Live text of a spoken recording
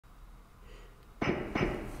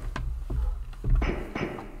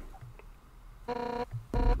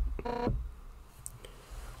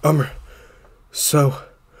I'm so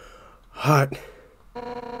hot,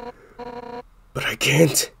 but I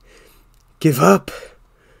can't give up.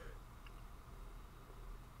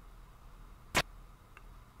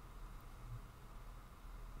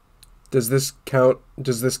 Does this count?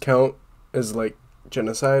 Does this count as like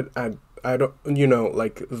genocide? I don't, you know,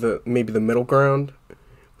 like maybe the middle ground.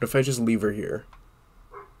 What if I just leave her here?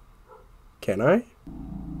 Can I?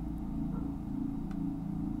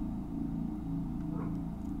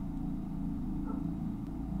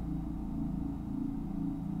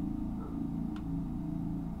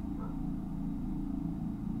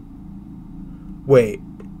 Wait,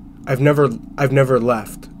 I've never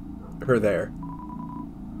left her there.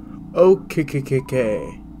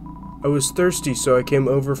 Okay. I was thirsty, so I came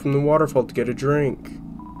over from the waterfall to get a drink.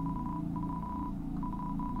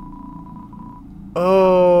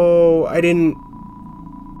 Oh, I didn't...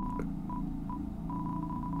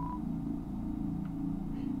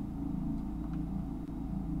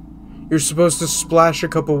 You're supposed to splash a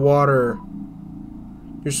cup of water.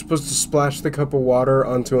 You're supposed to splash the cup of water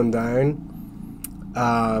onto Undyne.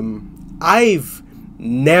 I've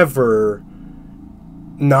never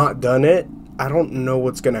not done it. I don't know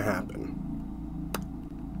what's gonna happen.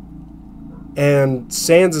 And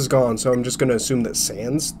Sans is gone, so I'm just gonna assume that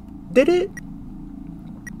Sans did it?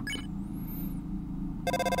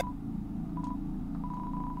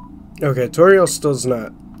 Okay, Toriel still's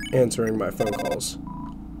not answering my phone calls.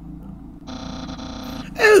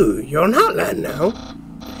 Oh, you're in Heartland now?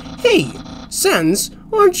 Hey, Sans,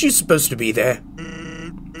 aren't you supposed to be there?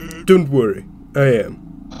 Don't worry, I am.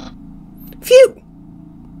 Phew!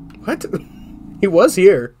 What? He was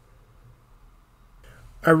here.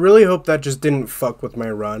 I really hope that just didn't fuck with my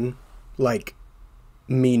run. Like,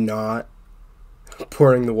 me not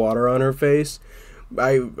pouring the water on her face.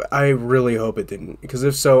 I really hope it didn't. Because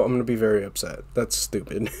if so, I'm gonna be very upset. That's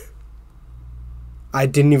stupid. I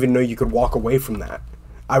didn't even know you could walk away from that.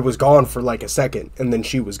 I was gone for like a second, and then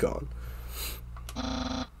she was gone.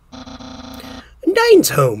 Undyne's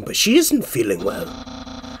home, but she isn't feeling well.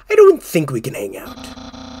 I don't think we can hang out.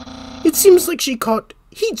 It seems like she caught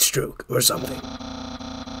heat stroke or something.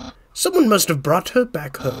 Someone must have brought her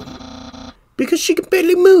back home, because she can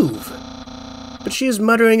barely move. But she is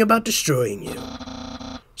muttering about destroying you.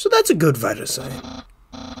 So that's a good vital sign.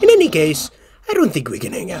 In any case, I don't think we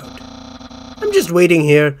can hang out. I'm just waiting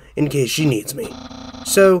here in case she needs me.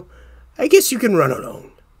 So, I guess you can run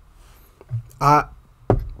alone.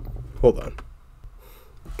 Hold on.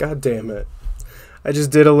 God damn it. I just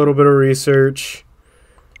did a little bit of research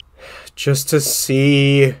just to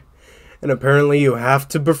see, and apparently you have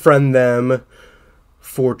to befriend them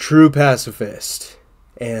for true pacifist.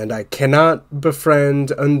 And I cannot befriend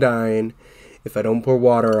Undyne if I don't pour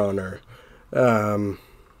water on her.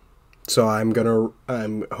 So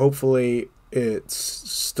hopefully it's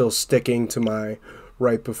still sticking to my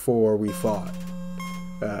right before we fought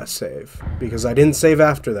save, because I didn't save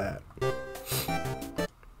after that.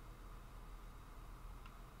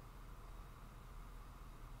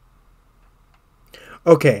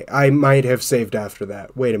 Okay, I might have saved after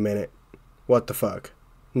that. Wait a minute. What the fuck?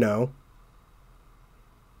 No.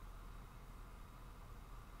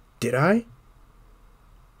 Did I?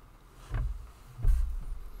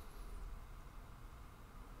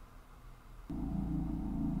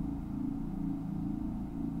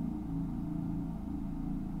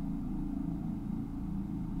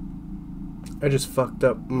 I just fucked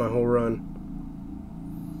up my whole run.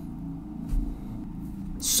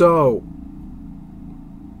 So,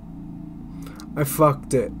 I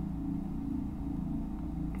fucked it.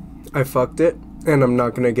 And I'm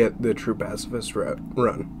not gonna get the true pacifist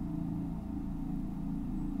run.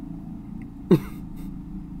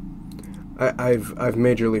 I've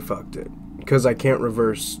majorly fucked it, because I can't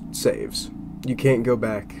reverse saves. You can't go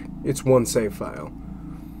back. It's one save file.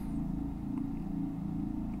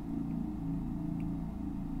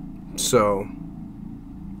 So,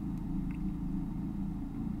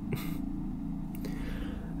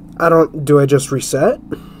 do I just reset?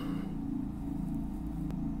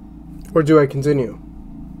 Or do I continue?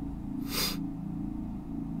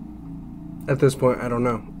 At this point, I don't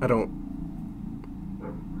know.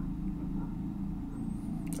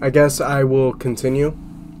 I guess I will continue.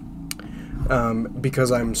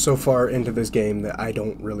 Because I'm so far into this game that I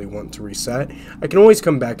don't really want to reset. I can always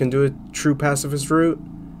come back and do a true pacifist route.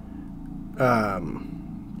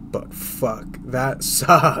 But fuck, that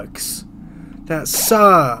sucks. That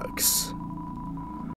sucks.